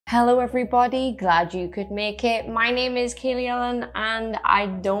Hello everybody, glad you could make it. My name is Kaylee and I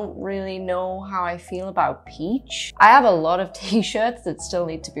don't really know how I feel about Peach. I have a lot of t-shirts that still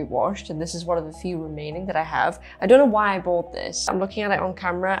need to be washed and this is one of the few remaining that I have. I don't know why I bought this. I'm looking at it on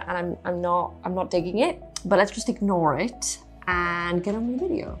camera and I'm not digging it, but let's just ignore it and get on with the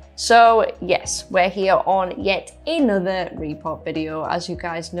video. So yes, we're here on yet another Repot video. As you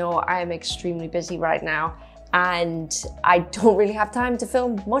guys know, I am extremely busy right now and I don't really have time to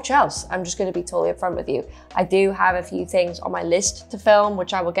film much else. I'm just going to be totally upfront with you. I do have a few things on my list to film,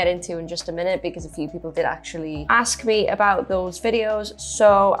 which I will get into in just a minute because a few people did actually ask me about those videos.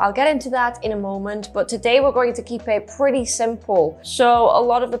 So I'll get into that in a moment, but today we're going to keep it pretty simple. So a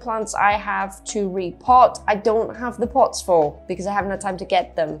lot of the plants I have to repot, I don't have the pots for because I haven't had time to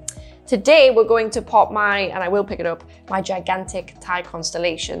get them. Today we're going to pot and I will pick it up, my gigantic Thai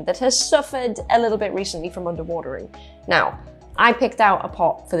constellation that has suffered a little bit recently from underwatering. Now, I picked out a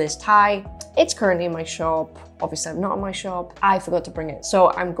pot for this Thai. It's currently in my shop. Obviously, I'm not in my shop. I forgot to bring it.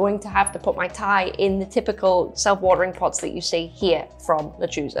 So I'm going to have to put my Thai in the typical self-watering pots that you see here from La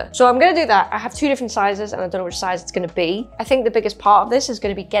Chooser. So I'm gonna do that. I have two different sizes and I don't know which size it's gonna be. I think the biggest part of this is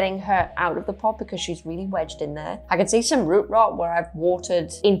gonna be getting her out of the pot because she's really wedged in there. I can see some root rot where I've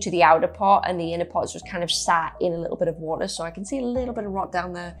watered into the outer pot and the inner pot's just kind of sat in a little bit of water. So I can see a little bit of rot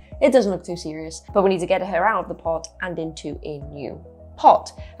down there. It doesn't look too serious, but we need to get her out of the pot and into a new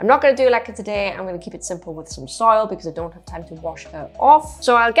pot. I'm not going to do like it today. I'm going to keep it simple with some soil because I don't have time to wash her off.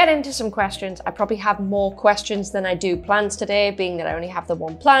 So I'll get into some questions. I probably have more questions than I do plants today, being that I only have the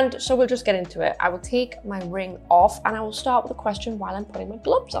one plant. So we'll just get into it. I will take my ring off and I will start with a question while I'm putting my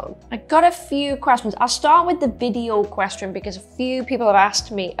gloves on. I got a few questions. I'll start with the video question because a few people have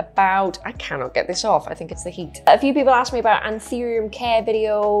asked me about, I cannot get this off. I think it's the heat. A few people asked me about anthurium care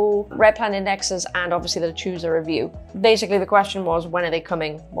video, red plant indexes, and obviously the chooser review. Basically the question was, when are they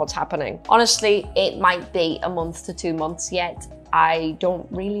coming? What's happening? Honestly, it might be a month to 2 months yet. I don't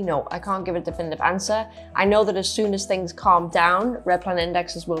really know. I can't give a definitive answer. I know that as soon as things calm down, red plant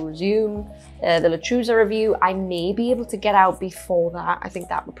indexes will resume. The La Chooser review, I may be able to get out before that. I think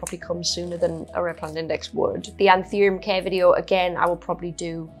that would probably come sooner than a red plant index would. The anthurium care video, again, I will probably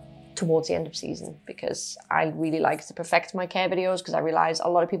do towards the end of season because I really like to perfect my care videos because I realize a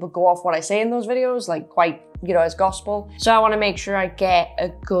lot of people go off what I say in those videos, like quite, you know, as gospel. So I want to make sure I get a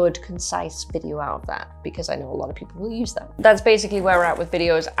good, concise video out of that because I know a lot of people will use them. That's basically where we're at with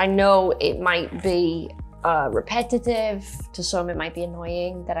videos. I know it might be repetitive. To some, it might be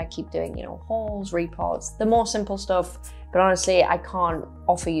annoying that I keep doing, you know, hauls, repots, the more simple stuff. But honestly, I can't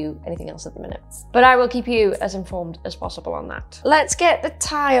offer you anything else at the minute. But I will keep you as informed as possible on that. Let's get the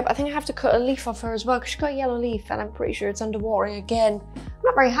Thai up. I think I have to cut a leaf off her as well because she's got a yellow leaf and I'm pretty sure it's underwatering again. I'm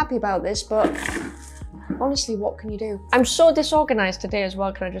not very happy about this, but honestly, what can you do? I'm so disorganized today as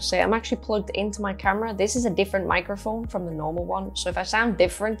well, can I just say. I'm actually plugged into my camera. This is a different microphone from the normal one. So if I sound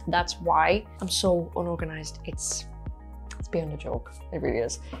different, that's why I'm so unorganized. It's beyond a joke. It really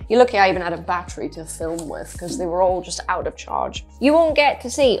is. You're lucky I even had a battery to film with because they were all just out of charge. You won't get to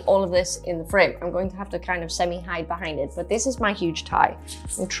see all of this in the frame. I'm going to have to kind of semi-hide behind it, but this is my huge Thai.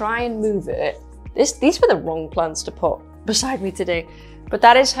 I'll try and move it. These were the wrong plants to put beside me today, but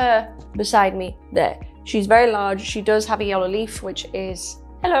that is her beside me there. She's very large. She does have a yellow leaf, which is,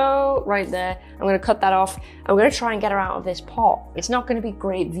 hello, right there. I'm going to cut that off. I'm going to try and get her out of this pot. It's not going to be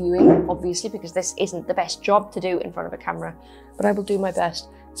great viewing, obviously, because this isn't the best job to do in front of a camera, but I will do my best.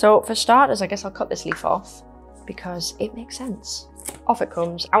 So for starters, I guess I'll cut this leaf off because it makes sense. Off it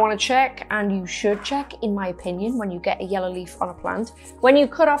comes. I want to check, and you should check, in my opinion, when you get a yellow leaf on a plant. When you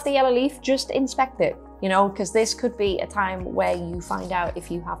cut off the yellow leaf, just inspect it. You know, because this could be a time where you find out if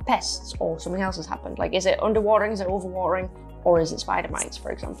you have pests or something else has happened. Like, is it underwatering, is it overwatering, or is it spider mites,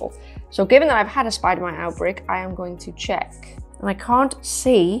 for example? So given that I've had a spider mite outbreak, I am going to check. And I can't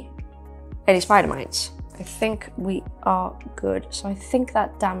see any spider mites. I think we are good. So I think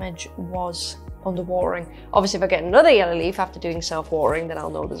that damage was underwatering. Obviously, if I get another yellow leaf after doing self-watering, then I'll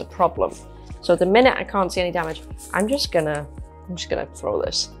know there's a problem. So at the minute I can't see any damage, I'm just gonna throw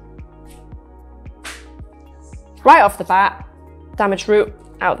this. Right off the bat, damaged root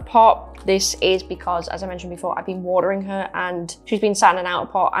out of the pot. This is because, as I mentioned before, I've been watering her and she's been sat in an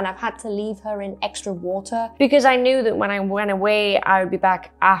outer pot and I've had to leave her in extra water because I knew that when I went away, I would be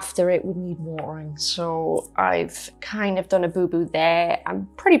back after it would need watering. So I've kind of done a boo-boo there. I'm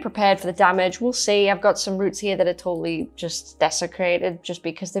pretty prepared for the damage. We'll see. I've got some roots here that are totally just desecrated just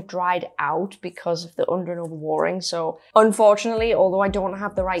because they've dried out because of the under and over watering. So unfortunately, although I don't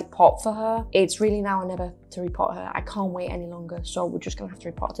have the right pot for her, it's really now or never to repot her. I can't wait any longer. So we're just gonna have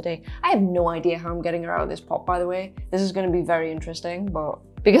to repot today. I have no idea how I'm getting her out of this pot, by the way. This is going to be very interesting, but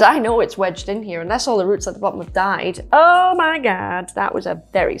because I know it's wedged in here unless all the roots at the bottom have died. Oh my God, that was a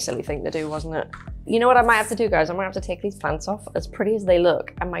very silly thing to do, wasn't it? You know what I might have to do, guys? I might have to take these plants off. As pretty as they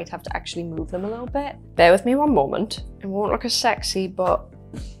look, I might have to actually move them a little bit. Bear with me one moment. It won't look as sexy, but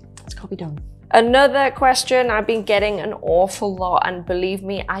it's got to be done. Another question I've been getting an awful lot, and believe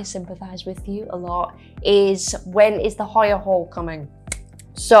me, I sympathize with you a lot, is when is the Hoya haul coming?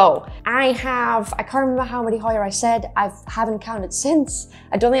 So I can't remember how many Hoya I said. I haven't counted since.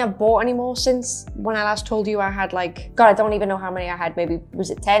 I don't think I've bought any more since when I last told you I had like, God, I don't even know how many I had. Maybe, was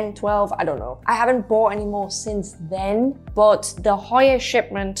it 10, 12? I don't know. I haven't bought any more since then, but the Hoya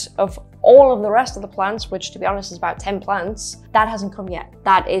shipment of all of the rest of the plants, which to be honest is about 10 plants, that hasn't come yet.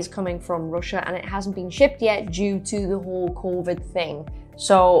 That is coming from Russia and it hasn't been shipped yet due to the whole COVID thing.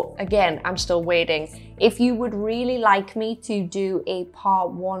 So again, I'm still waiting. If you would really like me to do a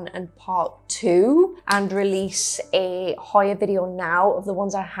part 1 and part 2 and release a Hoya video now of the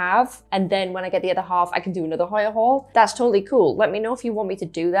ones I have, and then when I get the other half, I can do another Hoya haul, that's totally cool. Let me know if you want me to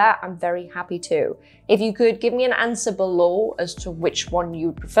do that. I'm very happy to. If you could give me an answer below as to which one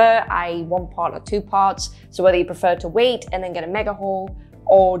you'd prefer, i.e. 1 part or 2 parts, so whether you prefer to wait and then get a mega haul,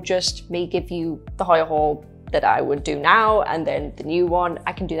 or just me give you the Hoya haul that I would do now and then the new one,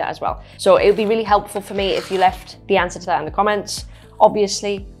 I can do that as well. So it would be really helpful for me if you left the answer to that in the comments.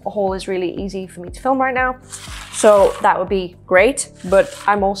 Obviously, a haul is really easy for me to film right now, so that would be great, but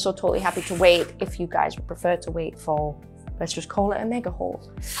I'm also totally happy to wait if you guys would prefer to wait for, let's just call it a mega haul.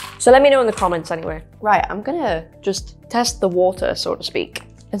 So let me know in the comments anyway. Right, I'm gonna just test the water, so to speak,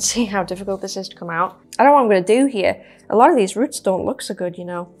 and see how difficult this is to come out. I don't know what I'm gonna do here. A lot of these roots don't look so good, you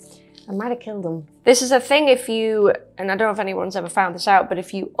know. I might have killed them. This is a thing if you, and I don't know if anyone's ever found this out, but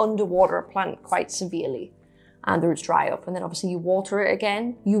if you underwater a plant quite severely and the roots dry up and then obviously you water it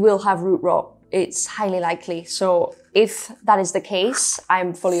again, you will have root rot. It's highly likely. So if that is the case,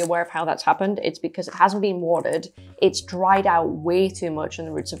 I'm fully aware of how that's happened. It's because it hasn't been watered. It's dried out way too much and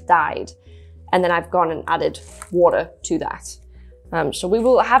the roots have died. And then I've gone and added water to that. So we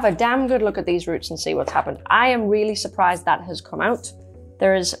will have a damn good look at these roots and see what's happened. I am really surprised that has come out.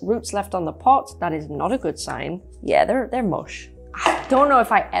 There is roots left on the pot. That is not a good sign. Yeah, they're mush. I don't know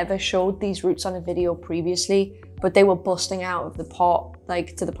if I ever showed these roots on a video previously, but they were busting out of the pot,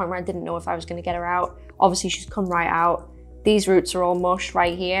 like to the point where I didn't know if I was gonna get her out. Obviously she's come right out. These roots are all mush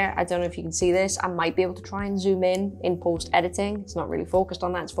right here. I don't know if you can see this. I might be able to try and zoom in post editing. It's not really focused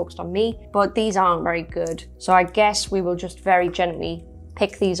on that, it's focused on me, but these aren't very good. So I guess we will just very gently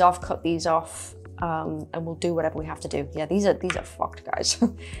pick these off, cut these off, and we'll do whatever we have to do. Yeah, these are fucked, guys.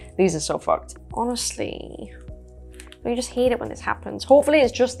 These are so fucked. Honestly, I just hate it when this happens. Hopefully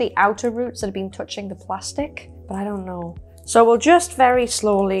it's just the outer roots that have been touching the plastic, but I don't know. So we'll just very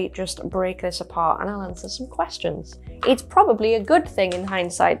slowly just break this apart and I'll answer some questions. It's probably a good thing in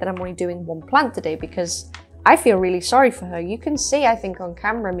hindsight that I'm only doing 1 plant today because I feel really sorry for her. You can see, I think on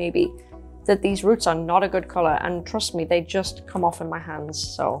camera maybe, that these roots are not a good color, and trust me, they just come off in my hands,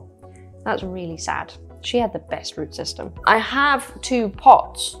 so that's really sad. She had the best root system. I have 2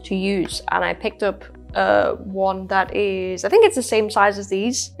 pots to use and I picked up one that is, I think it's the same size as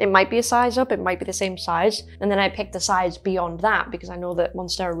these. It might be a size up, it might be the same size. And then I picked the size beyond that because I know that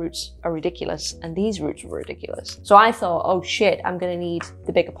Monstera roots are ridiculous and these roots were ridiculous. So I thought, oh shit, I'm gonna need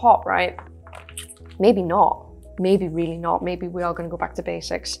the bigger pot, right? Maybe not. Maybe really not. Maybe we are gonna go back to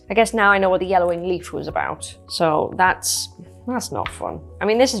basics. I guess now I know what the yellowing leaf was about. So that's not fun. I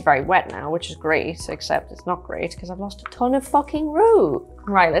mean, this is very wet now, which is great, except it's not great because I've lost a ton of fucking root.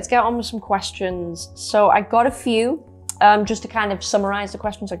 Right, let's get on with some questions. So I got a few, just to kind of summarize the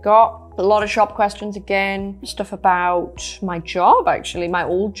questions I got. A lot of shop questions again, stuff about my job, actually, my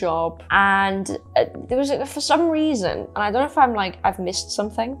old job. And there was, for some reason, and I don't know if I'm like, I've missed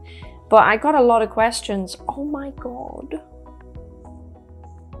something, but I got a lot of questions. Oh my God.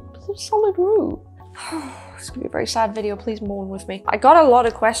 It's a solid root. It's gonna be a very sad video, please mourn with me. I got a lot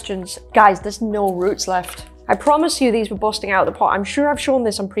of questions. Guys, there's no roots left. I promise you these were busting out of the pot. I'm sure I've shown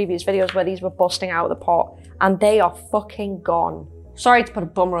this on previous videos where these were busting out of the pot and they are fucking gone. Sorry to put a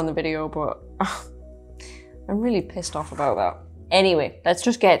bummer on the video, but I'm really pissed off about that. Anyway, let's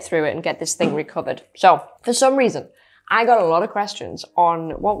just get through it and get this thing recovered. So, for some reason, I got a lot of questions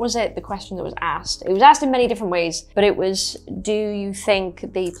on, what was it, the question that was asked? It was asked in many different ways, but it was, do you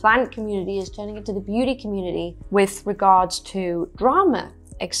think the plant community is turning into the beauty community with regards to drama,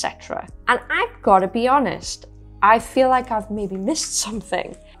 etc.? And I've got to be honest, I feel like I've maybe missed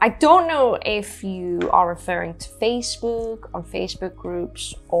something. I don't know if you are referring to Facebook, on Facebook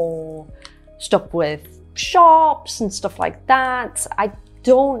groups, or stuff with shops and stuff like that.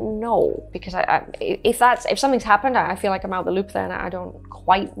 don't know, because if something's happened, I feel like I'm out the loop there and I don't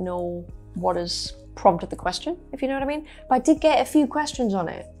quite know what has prompted the question, if you know what I mean. But I did get a few questions on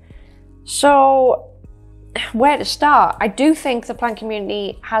it. So where to start? I do think the plant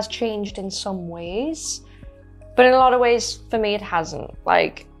community has changed in some ways, but in a lot of ways, for me, it hasn't.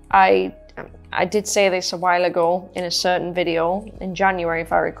 Like, I did say this a while ago in a certain video in January,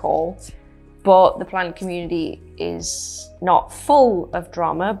 if I recall, but the plant community is not full of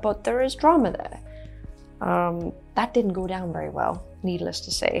drama, but there is drama there. That didn't go down very well, needless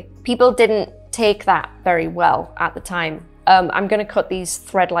to say. People didn't take that very well at the time. I'm gonna cut these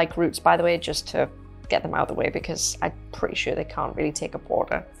thread-like roots, by the way, just to get them out of the way, because I'm pretty sure they can't really take up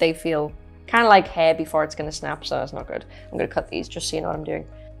water. They feel kind of like hair before it's gonna snap, so that's not good. I'm gonna cut these just so you know what I'm doing.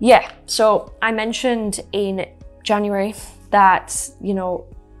 Yeah, so I mentioned in January that, you know,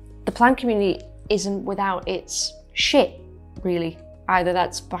 the plant community isn't without its shit, really. Either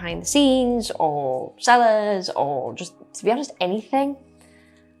that's behind the scenes or sellers or just, to be honest, anything.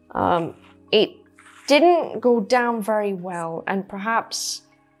 It didn't go down very well, and perhaps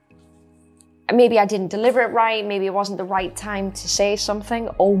maybe I didn't deliver it right, maybe it wasn't the right time to say something.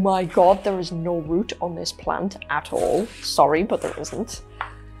 Oh my God, there is no root on this plant at all. Sorry, but there isn't.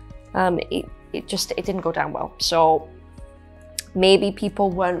 It didn't go down well. So maybe people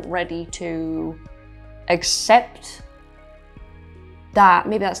weren't ready to accept that.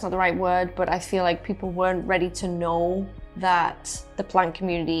 Maybe that's not the right word, but I feel like people weren't ready to know that the plant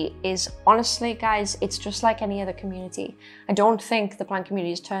community is, honestly, guys, it's just like any other community. I don't think the plant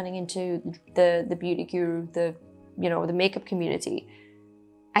community is turning into the beauty guru, the makeup community.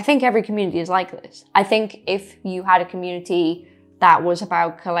 I think every community is like this. I think if you had a community that was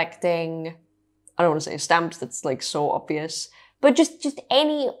about collecting, I don't want to say stamps, that's like so obvious, but just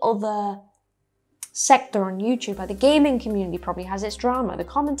any other sector on YouTube. Like the gaming community probably has its drama, the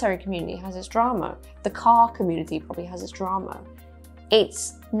commentary community has its drama, the car community probably has its drama.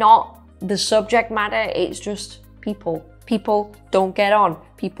 It's not the subject matter, it's just people. People don't get on,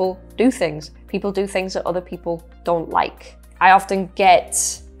 people do things that other people don't like. I often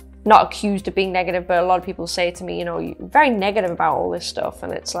get, not accused of being negative, but a lot of people say to me, you know, you're very negative about all this stuff,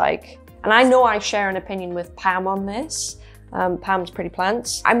 and it's like, and I know I share an opinion with Pam on this, Pam's Pretty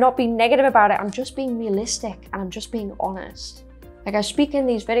Plants. I'm not being negative about it, I'm just being realistic and I'm just being honest. Like, I speak in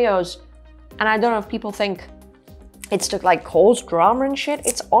these videos and I don't know if people think it's to like cause drama and shit.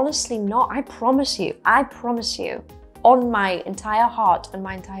 It's honestly not. I promise you, on my entire heart and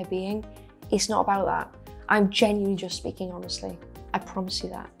my entire being, it's not about that. I'm genuinely just speaking honestly. I promise you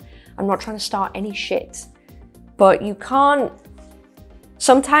that. I'm not trying to start any shit, but you can't,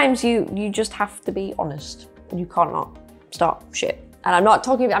 sometimes you just have to be honest and you can't not start shit. And I'm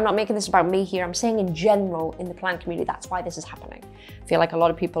not making this about me here. I'm saying in general in the plant community, that's why this is happening. I feel like a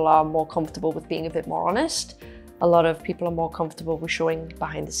lot of people are more comfortable with being a bit more honest. A lot of people are more comfortable with showing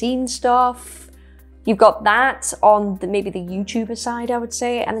behind the scenes stuff. You've got that on maybe the YouTuber side, I would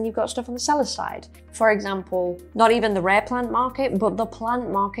say, and then you've got stuff on the seller side. For example, not even the rare plant market, but the plant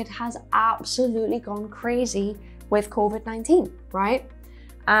market has absolutely gone crazy with COVID-19, right?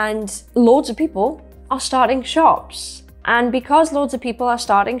 And loads of people are starting shops. And because loads of people are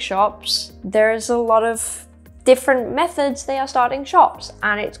starting shops, there's a lot of different methods they are starting shops,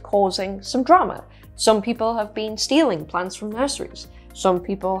 and it's causing some drama. Some people have been stealing plants from nurseries. Some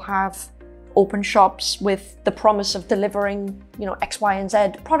people have opened shops with the promise of delivering, you know, X, Y, and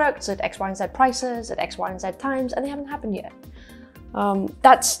Z products at X, Y, and Z prices at X, Y, and Z times, and they haven't happened yet.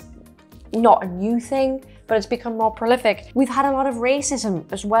 That's not a new thing, but it's become more prolific. We've had a lot of racism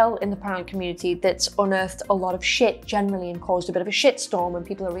as well in the plant community that's unearthed a lot of shit generally and caused a bit of a shitstorm when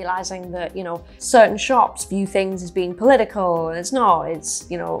people are realizing that, you know, certain shops view things as being political, and it's not. It's,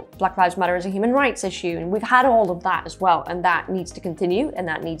 you know, Black Lives Matter is a human rights issue, and we've had all of that as well, and that needs to continue, and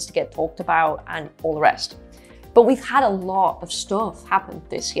that needs to get talked about, and all the rest. But we've had a lot of stuff happen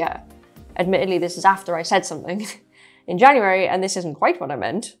this year. Admittedly, this is after I said something in January, and this isn't quite what I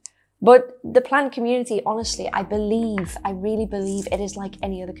meant. But the plant community, honestly, I really believe it is like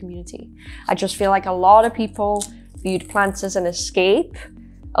any other community. I just feel like a lot of people viewed plants as an escape.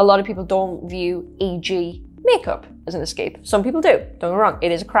 A lot of people don't view e.g. makeup as an escape. Some people do, don't get me wrong,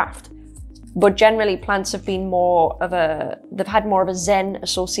 it is a craft. But generally plants have been they've had more of a Zen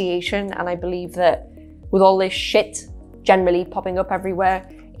association, and I believe that with all this shit generally popping up everywhere,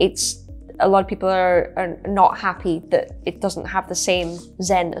 a lot of people are not happy that it doesn't have the same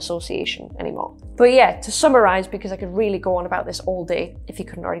Zen association anymore. But yeah, to summarize, because I could really go on about this all day, if you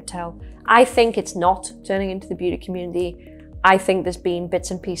couldn't already tell, I think it's not turning into the beauty community. I think there's been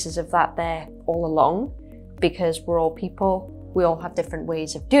bits and pieces of that there all along, because we're all people. We all have different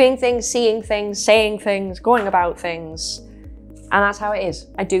ways of doing things, seeing things, saying things, going about things, and that's how it is.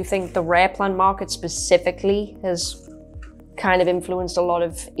 I do think the rare plant market specifically has kind of influenced a lot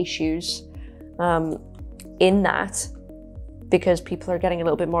of issues in that, because people are getting a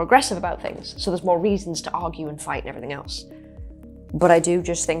little bit more aggressive about things. So there's more reasons to argue and fight and everything else. But I do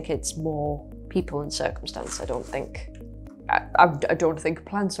just think it's more people and circumstance. I don't think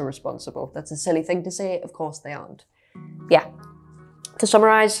plants are responsible. That's a silly thing to say. Of course they aren't. Yeah. To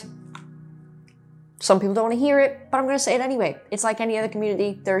summarize, some people don't want to hear it, but I'm going to say it anyway. It's like any other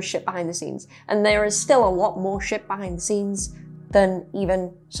community, there is shit behind the scenes. And there is still a lot more shit behind the scenes than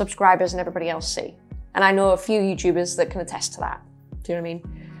even subscribers and everybody else see. And I know a few YouTubers that can attest to that. Do you know what I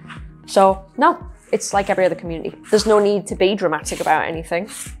mean? So, no, it's like every other community. There's no need to be dramatic about anything.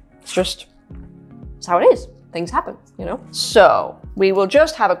 It's how it is. Things happen, you know? So, we will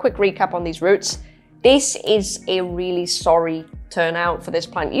just have a quick recap on these roots. This is a really sorry turnout for this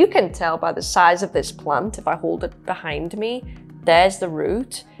plant. You can tell by the size of this plant, if I hold it behind me, there's the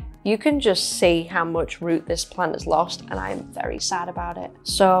root. You can just see how much root this plant has lost, and I'm very sad about it.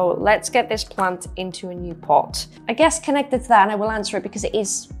 So let's get this plant into a new pot. I guess connected to that, and I will answer it because it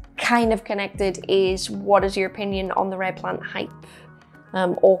is kind of connected, is what is your opinion on the rare plant hype,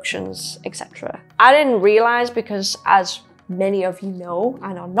 auctions, etc. I didn't realize, because as many of you know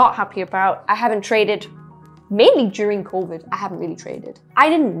and are not happy about, I haven't traded, mainly during COVID, I haven't really traded. I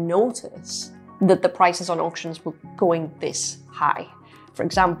didn't notice that the prices on auctions were going this high. For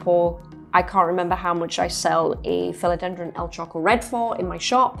example, I can't remember how much I sell a philodendron El Choco Red for in my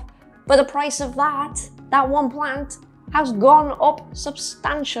shop, but the price of that one plant has gone up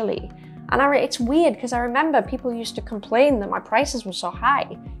substantially. And it's weird, because I remember people used to complain that my prices were so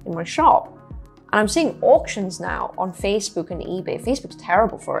high in my shop. And I'm seeing auctions now on Facebook and eBay. Facebook's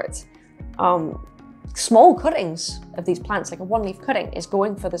terrible for it. Small cuttings of these plants, like a 1-leaf cutting, is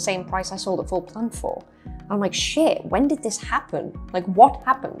going for the same price I sold a full plant for. I'm like, shit, when did this happen? Like, what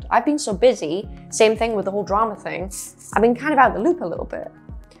happened? I've been so busy, same thing with the whole drama thing, I've been kind of out of the loop a little bit.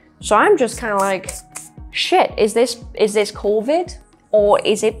 So I'm just kind of like, shit, is this COVID? Or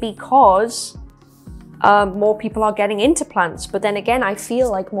is it because more people are getting into plants? But then again, I feel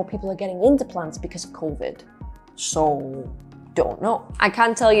like more people are getting into plants because of COVID. So, don't know. I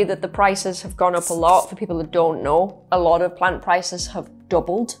can tell you that the prices have gone up a lot. For people that don't know, a lot of plant prices have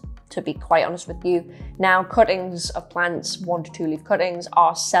doubled, to be quite honest with you. Now, cuttings of plants, 1 to 2 leaf cuttings,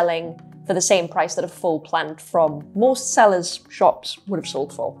 are selling for the same price that a full plant from most sellers' shops would have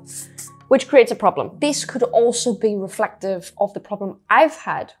sold for, which creates a problem. This could also be reflective of the problem I've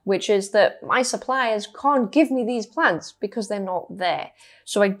had, which is that my suppliers can't give me these plants because they're not there.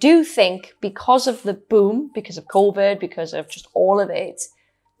 So I do think, because of the boom, because of COVID, because of just all of it,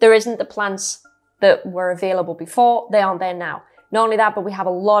 there isn't the plants that were available before, they aren't there now. Not only that, but we have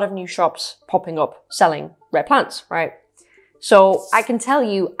a lot of new shops popping up selling rare plants, right? So I can tell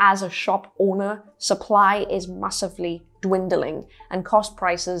you, as a shop owner, supply is massively dwindling, and cost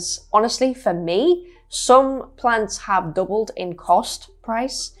prices, honestly, for me, some plants have doubled in cost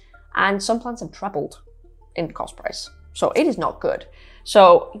price and some plants have trebled in cost price. So it is not good.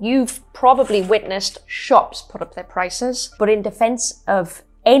 So you've probably witnessed shops put up their prices, but in defense of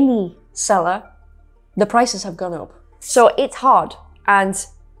any seller, the prices have gone up. So it's hard, and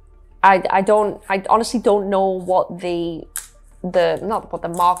I honestly don't know what not what the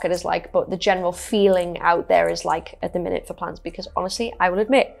market is like, but the general feeling out there is like at the minute for plants, because honestly, I will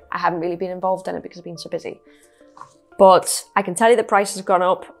admit, I haven't really been involved in it because I've been so busy. But I can tell you the prices have gone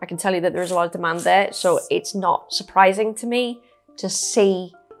up. I can tell you that there is a lot of demand there. So it's not surprising to me to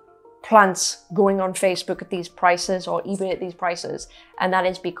see plants going on Facebook at these prices or eBay at these prices. And that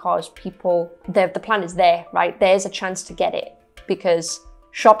is because people, the plant is there, right? There's a chance to get it because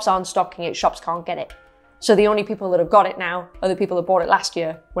shops aren't stocking it, shops can't get it. So the only people that have got it now are the people that bought it last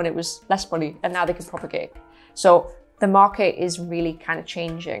year when it was less money, and now they can propagate. So the market is really kind of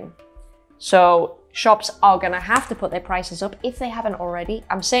changing. So shops are gonna have to put their prices up if they haven't already.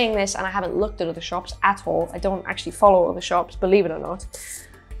 I'm saying this and I haven't looked at other shops at all. I don't actually follow other shops, believe it or not.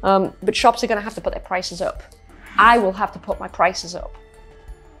 But shops are gonna have to put their prices up. I will have to put my prices up.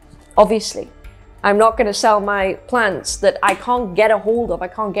 Obviously, I'm not gonna sell my plants that I can't get a hold of. I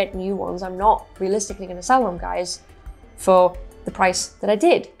can't get new ones. I'm not realistically gonna sell them, guys, for the price that I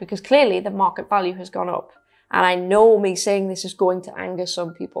did, because clearly the market value has gone up. And I know me saying this is going to anger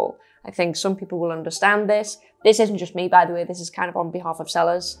some people. I think some people will understand this. This isn't just me, by the way. This is kind of on behalf of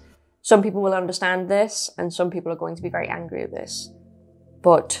sellers. Some people will understand this, and some people are going to be very angry at this.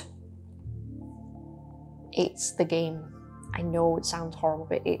 But it's the game. I know it sounds horrible,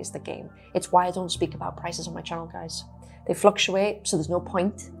 but it is the game. It's why I don't speak about prices on my channel, guys. They fluctuate, so there's no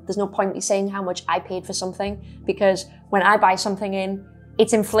point. There's no point me saying how much I paid for something, because when I buy something in,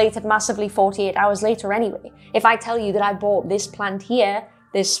 it's inflated massively 48 hours later anyway. If I tell you that I bought this plant here,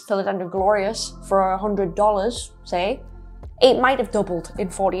 this Philodendron glorious, for $100, say, it might have doubled in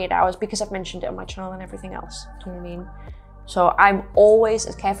 48 hours because I've mentioned it on my channel and everything else. Do you know what I mean? So I'm always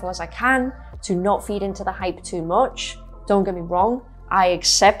as careful as I can to not feed into the hype too much. Don't get me wrong. I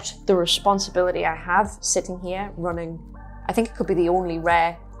accept the responsibility I have sitting here running, I think it could be the only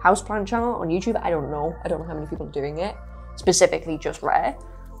rare houseplant channel on YouTube. I don't know. I don't know how many people are doing it, specifically just rare.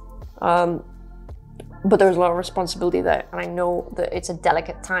 But there's a lot of responsibility there, and I know that it's a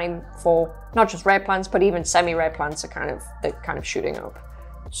delicate time for not just rare plants, but even semi-rare plants they're kind of shooting up.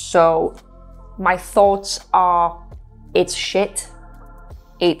 So my thoughts are, it's shit.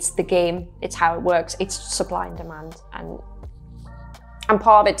 It's the game. It's how it works. It's supply and demand, and I'm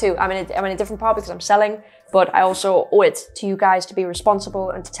part of it too. I'm in a different part because I'm selling, but I also owe it to you guys to be responsible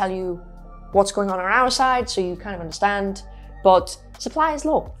and to tell you what's going on our side, so you kind of understand. But supply is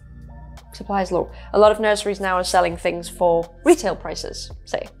low. Supply is low. A lot of nurseries now are selling things for retail prices,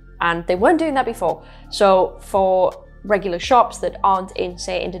 say, and they weren't doing that before. So for regular shops that aren't in,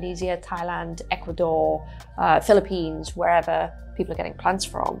 say, Indonesia, Thailand, Ecuador, Philippines, wherever people are getting plants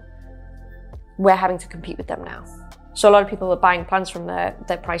from, we're having to compete with them now. So a lot of people are buying plants from there,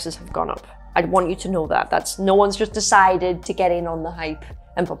 their prices have gone up. I want you to know that. No one's just decided to get in on the hype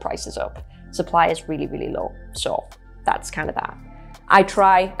and put prices up. Supply is really, really low. So that's kind of that. I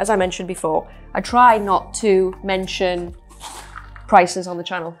try, as I mentioned before, I try not to mention prices on the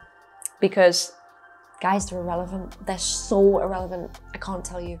channel because, guys, they're irrelevant. They're so irrelevant. I can't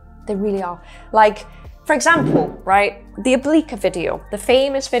tell you. They really are. Like, for example, right, the Oblique video, the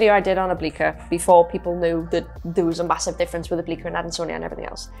famous video I did on Oblique before people knew that there was a massive difference with Oblique and Adansonia and everything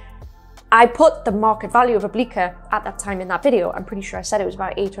else. I put the market value of Oblique at that time in that video. I'm pretty sure I said it was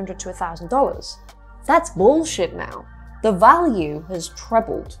about $800 to $1,000. That's bullshit now. The value has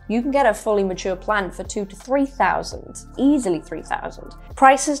trebled. You can get a fully mature plant for $2,000 to $3,000, easily $3,000.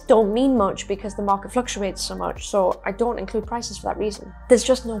 Prices don't mean much because the market fluctuates so much, so I don't include prices for that reason. There's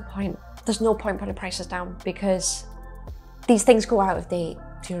just no point. There's no point putting prices down because these things go out of date.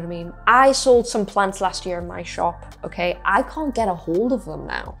 Do you know what I mean? I sold some plants last year in my shop, okay? I can't get a hold of them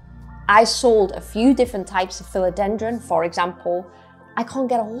now. I sold a few different types of philodendron, for example. I can't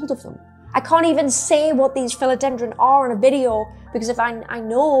get a hold of them. I can't even say what these philodendron are in a video because if I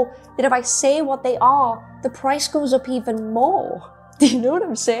know that if I say what they are, the price goes up even more. Do you know what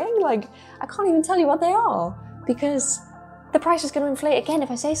I'm saying? Like, I can't even tell you what they are because the price is going to inflate again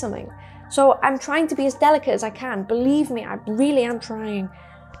if I say something. So I'm trying to be as delicate as I can. Believe me, I really am trying.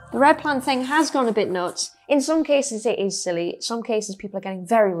 The rare plant thing has gone a bit nuts. In some cases it is silly. In some cases people are getting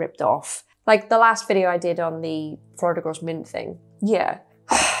very ripped off. Like the last video I did on the Florida Gross Mint thing. Yeah.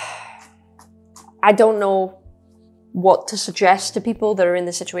 I don't know what to suggest to people that are in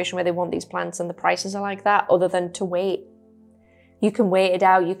the situation where they want these plants and the prices are like that, other than to wait. You can wait it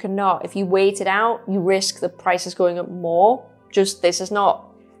out, you cannot. If you wait it out, you risk the prices going up more. Just, this is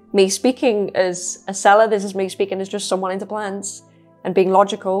not me speaking as a seller, this is me speaking as just someone into plants and being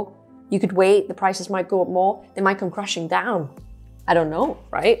logical. You could wait, the prices might go up more, they might come crashing down. I don't know,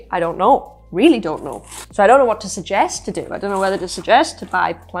 right? I don't know. Really don't know. So I don't know what to suggest to do. I don't know whether to suggest to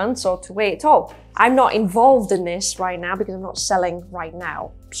buy plants or to wait at all. I'm not involved in this right now because I'm not selling right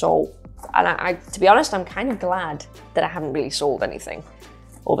now. So, and to be honest, I'm kind of glad that I haven't really sold anything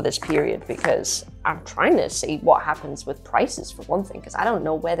over this period because I'm trying to see what happens with prices for one thing, because I don't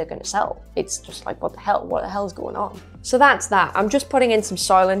know where they're going to sell. It's just like, what the hell is going on? So that's that. I'm just putting in some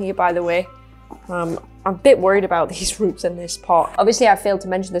soil in here, by the way. I'm a bit worried about these roots in this pot. Obviously, I failed to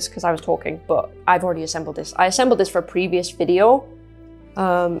mention this because I was talking, but I've already assembled this. I assembled this for a previous video.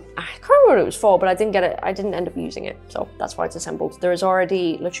 I can't remember what it was for, but I didn't get it. I didn't end up using it, so that's why it's assembled. There is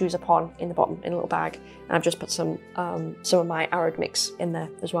already Lechuza pon in the bottom in a little bag, and I've just put some of my Aroid mix in there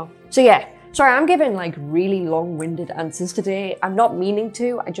as well. So yeah, sorry, I'm giving like really long-winded answers today. I'm not meaning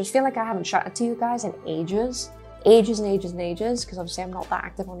to. I just feel like I haven't chatted to you guys in ages. Ages and ages and ages, because obviously I'm not that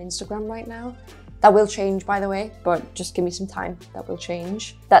active on Instagram right now. That will change, by the way, but just give me some time. That will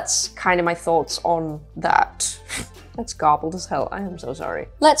change. That's kind of my thoughts on that. That's garbled as hell. I am so sorry.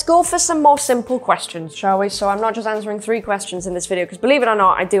 Let's go for some more simple questions, shall we? So I'm not just answering 3 questions in this video, because believe it or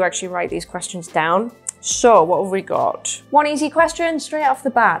not, I do actually write these questions down. So what have we got? One easy question straight off the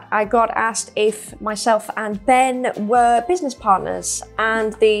bat. I got asked if myself and Ben were business partners,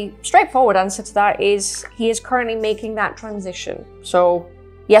 and the straightforward answer to that is he is currently making that transition. So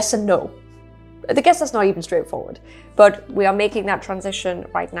yes and no. I guess that's not even straightforward, but we are making that transition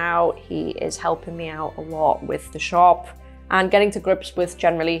right now. He is helping me out a lot with the shop and getting to grips with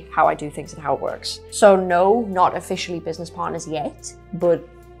generally how I do things and how it works. So no, not officially business partners yet, but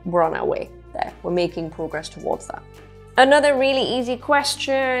we're on our way there. We're making progress towards that. Another really easy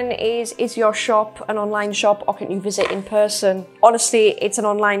question is your shop an online shop or can you visit in person? Honestly, it's an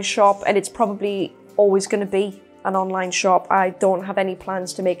online shop and it's probably always going to be an online shop. I don't have any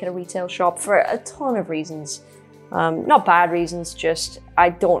plans to make it a retail shop for a ton of reasons. Not bad reasons, just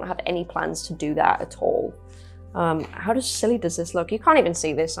I don't have any plans to do that at all. How silly does this look? You can't even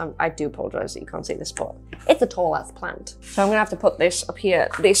see this. I do apologize that you can't see this, but it's a tall earth plant. So I'm gonna have to put this up here.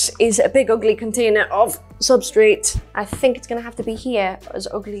 This is a big ugly container of substrate. I think it's gonna have to be here, as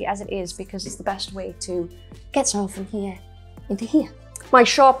ugly as it is, because it's the best way to get soil from here into here. My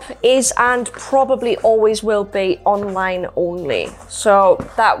shop is and probably always will be online only. So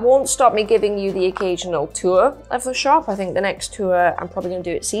that won't stop me giving you the occasional tour of the shop. I think the next tour, I'm probably gonna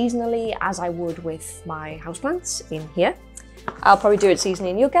do it seasonally as I would with my houseplants in here. I'll probably do it seasonally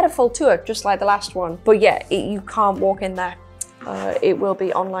and you'll get a full tour just like the last one. But yeah, you can't walk in there. It will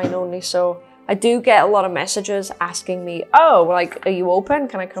be online only. So I do get a lot of messages asking me, oh, like, are you open?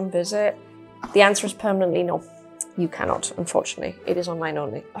 Can I come visit? The answer is permanently no. You cannot, unfortunately. It is online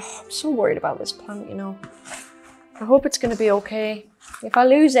only. Oh, I'm so worried about this plant, you know. I hope it's going to be okay. If I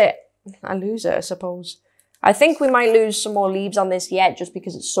lose it, I lose it, I suppose. I think we might lose some more leaves on this yet, just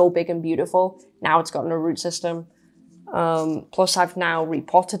because it's so big and beautiful. Now it's got no root system. Plus I've now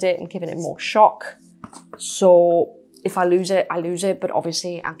repotted it and given it more shock. So if I lose it, I lose it. But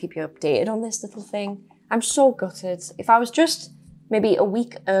obviously I'll keep you updated on this little thing. I'm so gutted. If I was just maybe a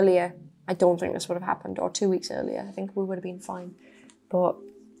week earlier, I don't think this would have happened, or 2 weeks earlier. I think we would have been fine. But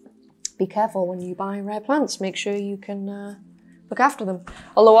be careful when you buy rare plants. Make sure you can look after them.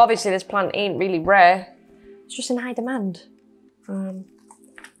 Although obviously this plant ain't really rare. It's just in high demand.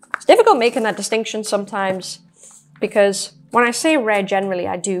 It's difficult making that distinction sometimes because when I say rare generally,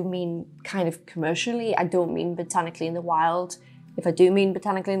 I do mean kind of commercially. I don't mean botanically in the wild. If I do mean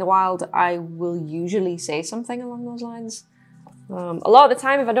botanically in the wild, I will usually say something along those lines. A lot of the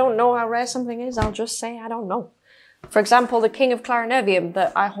time, if I don't know how rare something is, I'll just say I don't know. For example, the King of Clarinervium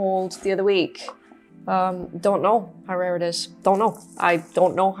that I hauled the other week, don't know how rare it is. Don't know. I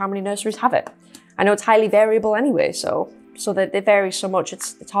don't know how many nurseries have it. I know it's highly variable anyway, so that they vary so much,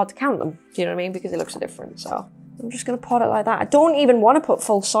 it's hard to count them. Do you know what I mean? Because it looks so different. So I'm just going to pot it like that. I don't even want to put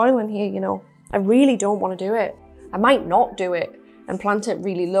full soil in here, you know. I really don't want to do it. I might not do it and plant it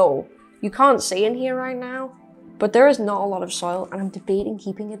really low. You can't see in here right now. But there is not a lot of soil and I'm debating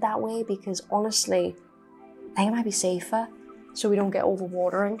keeping it that way because honestly, I think it might be safer so we don't get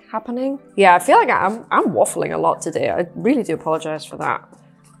overwatering happening. Yeah, I feel like I'm waffling a lot today. I really do apologize for that.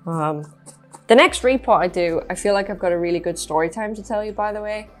 The next repot I do, I feel like I've got a really good story time to tell you, by the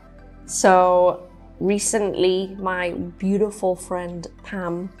way. So recently, my beautiful friend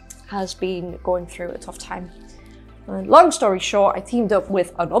Pam has been going through a tough time. Long story short, I teamed up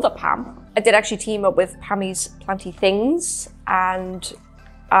with another Pam. I did actually team up with Pammy's Planty Things and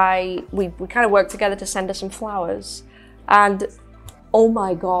we kind of worked together to send her some flowers. And oh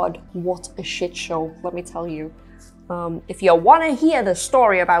my God, what a shit show, let me tell you. If you want to hear the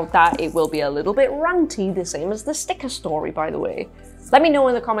story about that, it will be a little bit ranty, the same as the sticker story, by the way. Let me know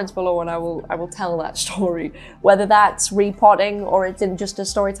in the comments below and I will tell that story, whether that's repotting or it's in just a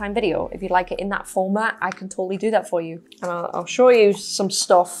storytime video. If you'd like it in that format, I can totally do that for you. And I'll show you some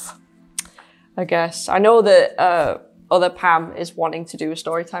stuff, I guess. I know that other Pam is wanting to do a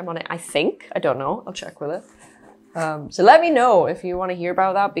storytime on it, I think. I don't know, I'll check with her. So let me know if you want to hear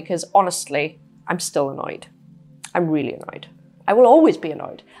about that because honestly, I'm still annoyed. I'm really annoyed. I will always be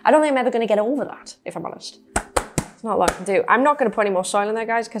annoyed. I don't think I'm ever going to get over that, if I'm honest. Not a lot I can do. I'm not going to put any more soil in there,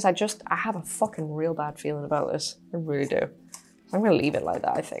 guys, because I have a fucking real bad feeling about this. I really do. I'm going to leave it like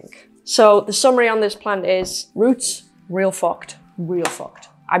that, I think. So the summary on this plant is roots, real fucked. Real fucked.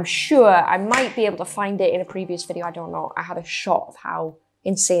 I'm sure I might be able to find it in a previous video. I don't know. I had a shot of how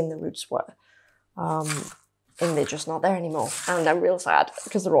insane the roots were. And they're just not there anymore. And I'm real sad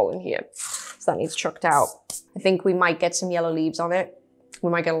because they're all in here. So that needs chucked out. I think we might get some yellow leaves on it. We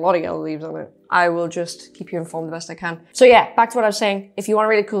might get a lot of yellow leaves on it. I will just keep you informed the best I can. So yeah, back to what I was saying. If you want a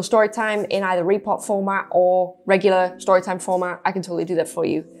really cool story time in either repot format or regular story time format, I can totally do that for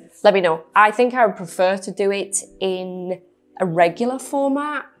you. Let me know. I think I would prefer to do it in a regular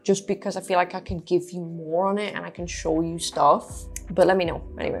format just because I feel like I can give you more on it and I can show you stuff. But let me know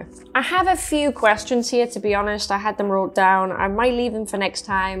anyway. I have a few questions here, to be honest. I had them wrote down. I might leave them for next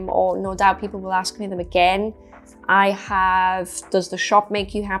time or no doubt people will ask me them again. I have, does the shop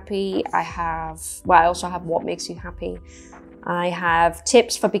make you happy? I also have what makes you happy. I have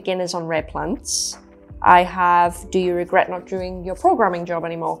tips for beginners on rare plants. I have, do you regret not doing your programming job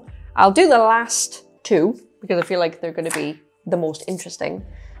anymore? I'll do the last two because I feel like they're going to be the most interesting.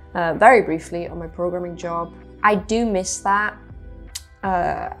 Very briefly on my programming job, I do miss that.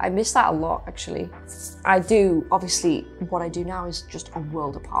 I miss that a lot, actually. I do, obviously, what I do now is just a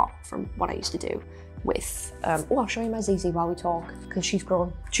world apart from what I used to do with, I'll show you my ZZ while we talk, because she's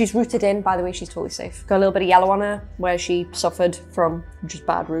grown. She's rooted in, by the way, she's totally safe. Got a little bit of yellow on her, where she suffered from just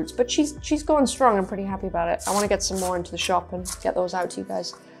bad roots, but she's going strong. I'm pretty happy about it. I want to get some more into the shop and get those out to you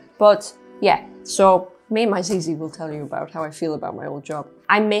guys. But yeah, so me and my ZZ will tell you about how I feel about my old job.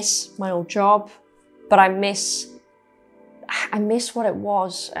 I miss my old job, but I miss what it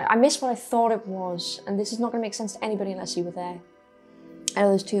was. I miss what I thought it was. And this is not going to make sense to anybody unless you were there. I know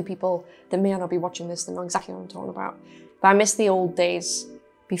there's two people that may not be watching this that know exactly what I'm talking about. But I miss the old days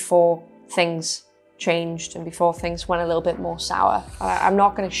before things changed and before things went a little bit more sour. I'm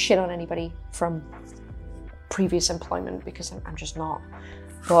not going to shit on anybody from previous employment because I'm just not.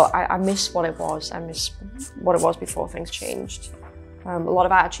 But I miss what it was. I miss what it was before things changed. A lot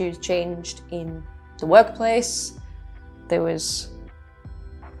of attitudes changed in the workplace. There was,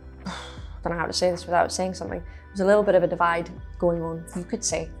 I don't know how to say this without saying something. There was a little bit of a divide going on, you could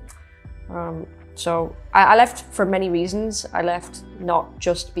say. So I left for many reasons. I left not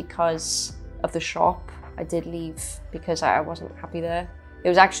just because of the shop. I did leave because I wasn't happy there. It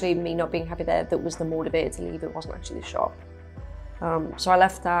was actually me not being happy there that was the motivator to leave. It wasn't actually the shop. So I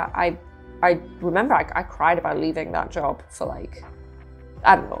left that. I remember I cried about leaving that job for like,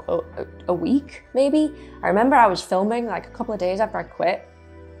 I don't know, a week maybe. I remember I was filming like a couple of days after I quit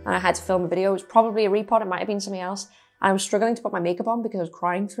and I had to film a video. It was probably a Repot, it might have been something else. And I was struggling to put my makeup on because I was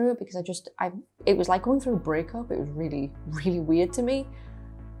crying through it because it was like going through a breakup. It was really, really weird to me.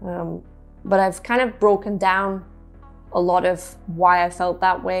 But I've kind of broken down a lot of why I felt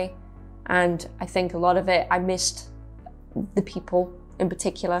that way. And I think a lot of it, I missed the people in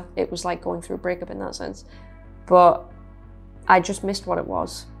particular. It was like going through a breakup in that sense. But I just missed what it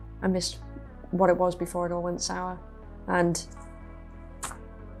was. I missed what it was before it all went sour. And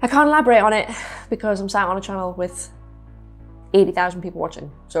I can't elaborate on it because I'm sat on a channel with 80,000 people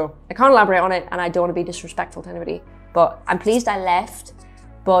watching. So I can't elaborate on it and I don't want to be disrespectful to anybody. But I'm pleased I left,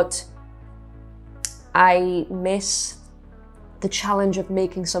 but I miss the challenge of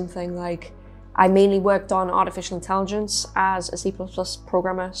making something. Like, I mainly worked on artificial intelligence as a C++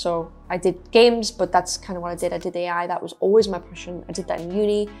 programmer. So I did games, but that's kind of what I did. I did AI, that was always my passion. I did that in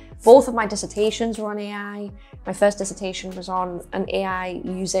uni. Both of my dissertations were on AI. My first dissertation was on an AI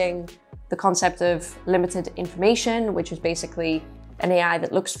using the concept of limited information, which is basically an AI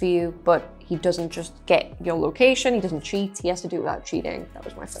that looks for you, but he doesn't just get your location, he doesn't cheat, he has to do it without cheating. That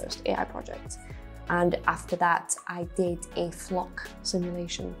was my first AI project. And after that, I did a flock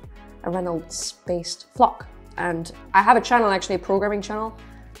simulation, a Reynolds-based flock. And I have a channel, actually a programming channel,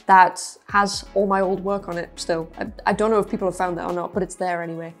 that has all my old work on it still. I don't know if people have found that or not, but it's there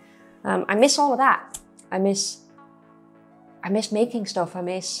anyway. I miss all of that. I miss making stuff. I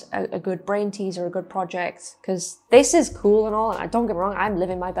miss a good brain teaser, a good project, because this is cool and all. And don't get me wrong, I'm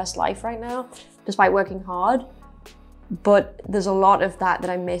living my best life right now, despite working hard. But there's a lot of that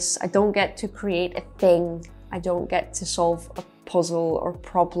I miss. I don't get to create a thing. I don't get to solve a puzzle or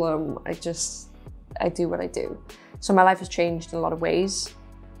problem. I do what I do. So my life has changed in a lot of ways.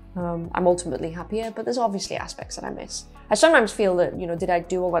 I'm ultimately happier, but there's obviously aspects that I miss. I sometimes feel that, you know, did I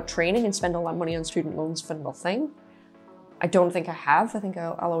do all that training and spend all that money on student loans for nothing? I don't think I have. I think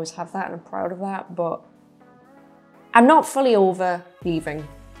I'll always have that and I'm proud of that, but I'm not fully over leaving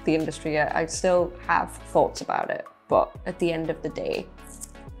the industry yet. I still have thoughts about it, but at the end of the day,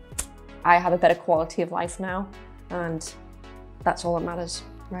 I have a better quality of life now, and that's all that matters,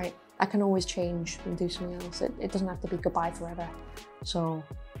 right? I can always change and do something else. It doesn't have to be goodbye forever. So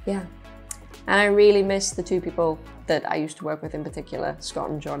yeah. And I really miss the two people that I used to work with in particular, Scott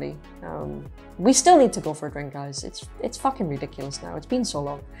and Johnny. We still need to go for a drink, guys. It's fucking ridiculous now. It's been so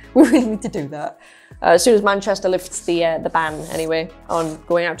long. We really need to do that. As soon as Manchester lifts the ban anyway on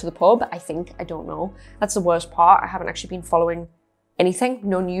going out to the pub, I don't know. That's the worst part. I haven't actually been following anything,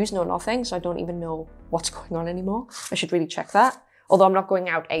 no news, no nothing. So I don't even know what's going on anymore. I should really check that. Although I'm not going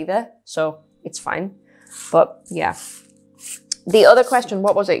out either, so it's fine. But yeah. The other question,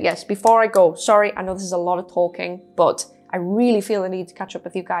 what was it? Yes, before I go, sorry, I know this is a lot of talking, but I really feel the need to catch up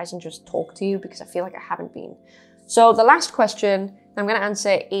with you guys and just talk to you because I feel like I haven't been. So the last question I'm going to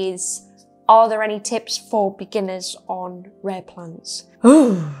answer is, Are there any tips for beginners on rare plants?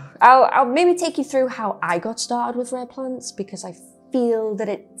 I'll maybe take you through how I got started with rare plants because I feel that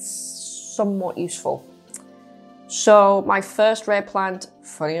it's somewhat useful. So my first rare plant,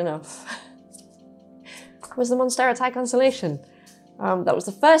 funny enough, was the Monstera Thai Constellation. That was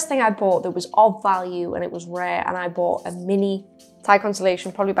the first thing I bought that was of value and it was rare, and I bought a mini Thai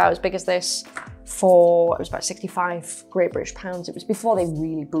Constellation, probably about as big as this, it was about 65 Great British pounds. It was before they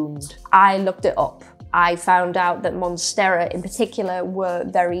really boomed. I looked it up. I found out that Monstera in particular were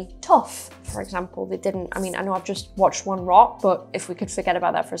very tough. For example, they didn't, I mean, I know I've just watched one rot, but if we could forget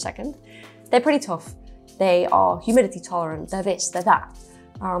about that for a second, they're pretty tough. They are humidity tolerant, they're this, they're that.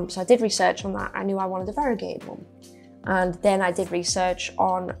 So I did research on that. I knew I wanted a variegated one. And then I did research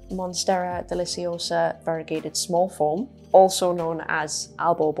on Monstera deliciosa variegated small form, also known as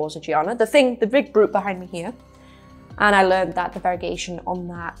Alboborsigiana, the big brute behind me here. And I learned that the variegation on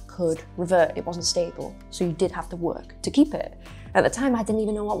that could revert, it wasn't stable. So you did have to work to keep it. At the time, I didn't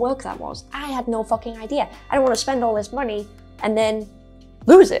even know what work that was. I had no fucking idea. I don't want to spend all this money and then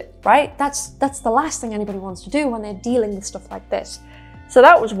lose it, right? That's the last thing anybody wants to do when they're dealing with stuff like this. So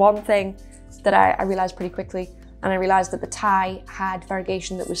that was one thing that I realized pretty quickly. And I realized that the Thai had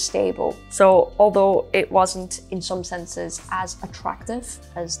variegation that was stable. So although it wasn't in some senses as attractive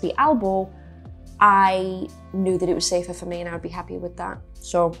as the Albo, I knew that it was safer for me and I would be happy with that.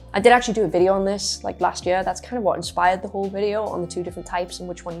 So I did actually do a video on this like last year. That's kind of what inspired the whole video on the two different types and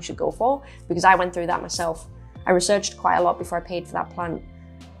which one you should go for, because I went through that myself. I researched quite a lot before I paid for that plant.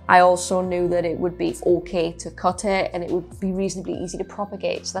 I also knew that it would be okay to cut it and it would be reasonably easy to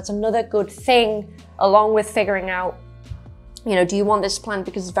propagate. So that's another good thing, along with figuring out, you know, do you want this plant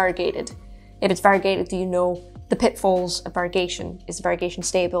because it's variegated? If it's variegated, do you know the pitfalls of variegation? Is the variegation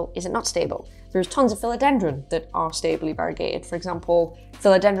stable? Is it not stable? There's tons of philodendron that are stably variegated. For example,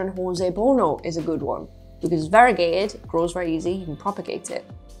 philodendron Jose Bono is a good one because it's variegated, it grows very easy, you can propagate it,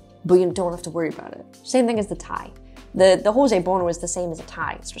 but you don't have to worry about it. Same thing as the Thai. The Jose Bono is the same as a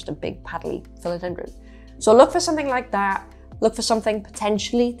Thai, it's just a big paddly philodendron. So look for something like that. Look for something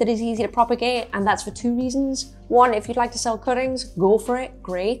potentially that is easy to propagate, and that's for two reasons. One, if you'd like to sell cuttings, go for it,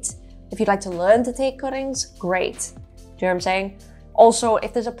 great. If you'd like to learn to take cuttings, great. Do you know what I'm saying? Also,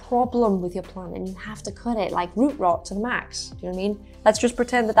 if there's a problem with your plant and you have to cut it, like root rot to the max, do you know what I mean? Let's just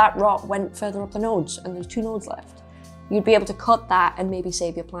pretend that that rot went further up the nodes and there's 2 nodes left. You'd be able to cut that and maybe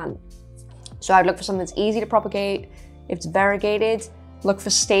save your plant. So I'd look for something that's easy to propagate. If it's variegated, look for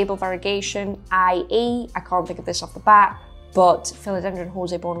stable variegation, i.e., I can't think of this off the bat, but philodendron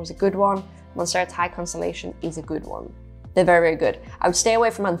Jose Bono is a good one. Monstera Thai Constellation is a good one. They're very, very good. I would stay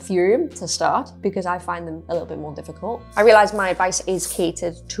away from Anthurium to start because I find them a little bit more difficult. I realize my advice is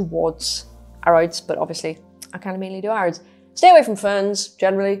catered towards Aroids, but obviously I kind of mainly do Aroids. Stay away from ferns,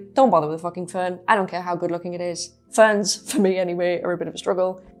 generally. Don't bother with a fucking fern. I don't care how good looking it is. Ferns, for me anyway, are a bit of a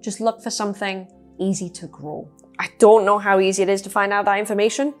struggle. Just look for something easy to grow. I don't know how easy it is to find out that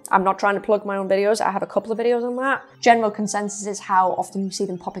information. I'm not trying to plug my own videos. I have a couple of videos on that. General consensus is how often you see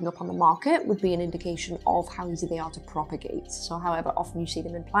them popping up on the market would be an indication of how easy they are to propagate. So however often you see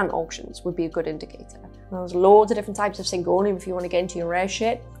them in plant auctions would be a good indicator. And there's loads of different types of Syngonium. If you want to get into your rare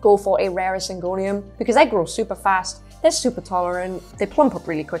shit, go for a rarer Syngonium because they grow super fast. They're super tolerant. They plump up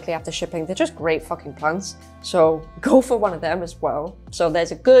really quickly after shipping. They're just great fucking plants. So go for one of them as well. So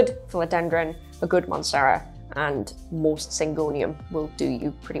there's a good philodendron, a good Monstera, and most Syngonium will do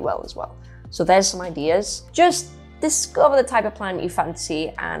you pretty well as well. So there's some ideas. Just discover the type of plant you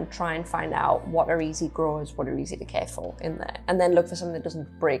fancy and try and find out what are easy growers, what are easy to care for in there. And then look for something that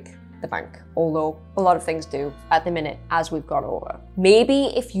doesn't break the bank, although a lot of things do at the minute as we've gone over.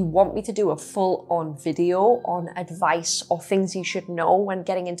 Maybe if you want me to do a full-on video on advice or things you should know when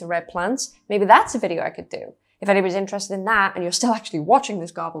getting into rare plants, maybe that's a video I could do. If anybody's interested in that and you're still actually watching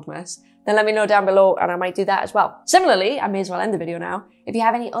this garbled mess, then let me know down below and I might do that as well. Similarly, I may as well end the video now. If you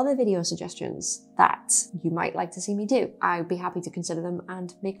have any other video suggestions that you might like to see me do, I'd be happy to consider them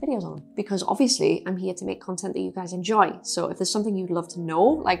and make videos on them. Because obviously I'm here to make content that you guys enjoy. So if there's something you'd love to know,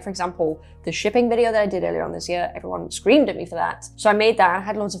 like for example, the shipping video that I did earlier on this year, everyone screamed at me for that. So I made that, I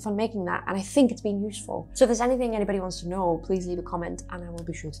had loads of fun making that, and I think it's been useful. So if there's anything anybody wants to know, please leave a comment and I will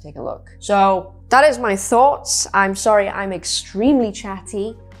be sure to take a look. So that is my thoughts. I'm sorry I'm extremely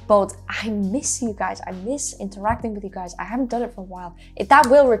chatty, but I miss you guys. I miss interacting with you guys. I haven't done it for a while. That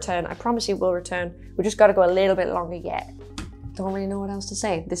will return. I promise you it will return. We just got to go a little bit longer yet. Don't really know what else to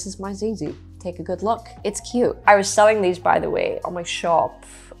say. This is my ZZ. Take a good look. It's cute. I was selling these, by the way, on my shop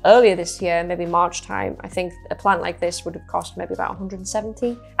earlier this year, maybe March time, I think a plant like this would have cost maybe about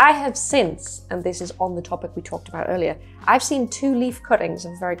 170. I have since, and this is on the topic we talked about earlier, I've seen 2 leaf cuttings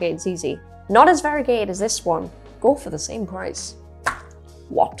of variegated ZZ. Not as variegated as this one, go for the same price.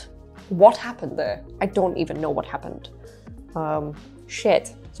 What? What happened there? I don't even know what happened.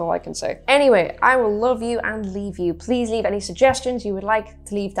 Shit, that's all I can say. Anyway, I will love you and leave you. Please leave any suggestions you would like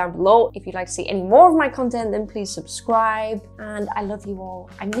to leave down below. If you'd like to see any more of my content, then please subscribe. And I love you all.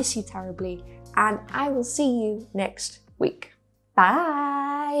 I miss you terribly. And I will see you next week.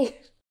 Bye.